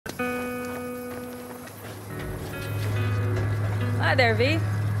Hi there, V.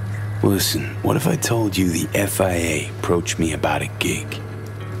 Listen, what if I told you the FIA approached me about a gig?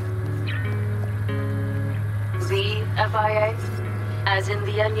 The FIA? As in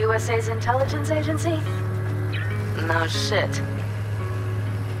the NUSA's intelligence agency? No shit.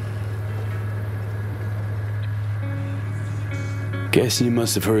 Guessing you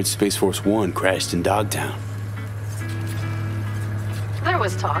must have heard Space Force 1 crashed in Dogtown. There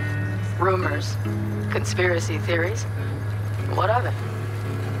was talk, rumors, conspiracy theories. What of it?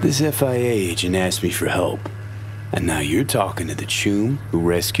 This FIA agent asked me for help. And now you're talking to the choom who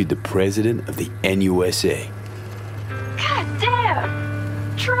rescued the president of the NUSA. God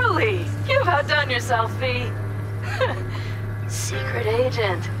damn! Truly, you've outdone yourself, V. Secret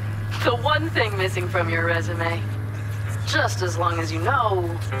agent. The one thing missing from your resume. Just as long as you know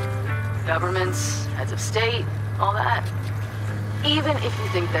governments, heads of state, all that. Even if you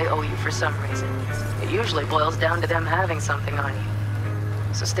think they owe you for some reason, it usually boils down to them having something on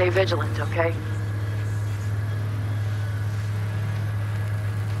you. So stay vigilant, okay?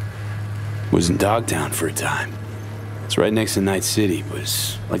 Was in Dogtown for a time. It's right next to Night City, but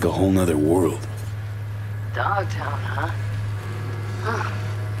it's like a whole nother world. Dogtown, huh?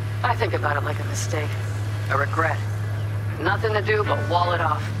 I think about it like a mistake. A regret. Nothing to do but wall it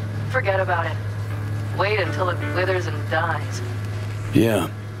off. Forget about it. Wait until it withers and dies. Yeah,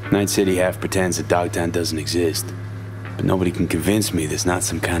 Night City half pretends that Dogtown doesn't exist. But nobody can convince me there's not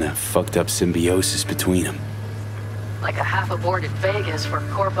some kind of fucked up symbiosis between them. Like a half-aborted Vegas for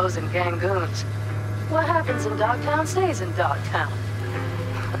corpos and gangoons. What happens in Dogtown stays in Dogtown.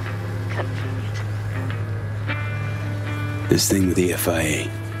 Convenient. This thing with the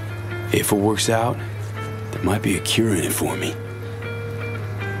FIA, if it works out, there might be a cure in it for me.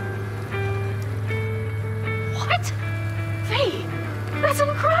 What? V, that's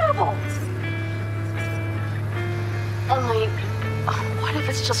incredible! Only, what if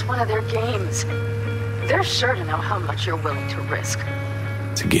it's just one of their games? They're sure to know how much you're willing to risk.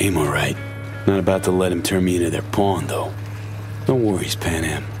 It's a game, all right. Not about to let him turn me into their pawn, though. No worries,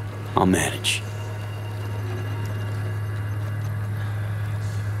 Panam. I'll manage.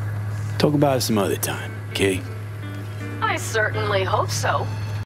 Talk about it some other time, okay? I certainly hope so.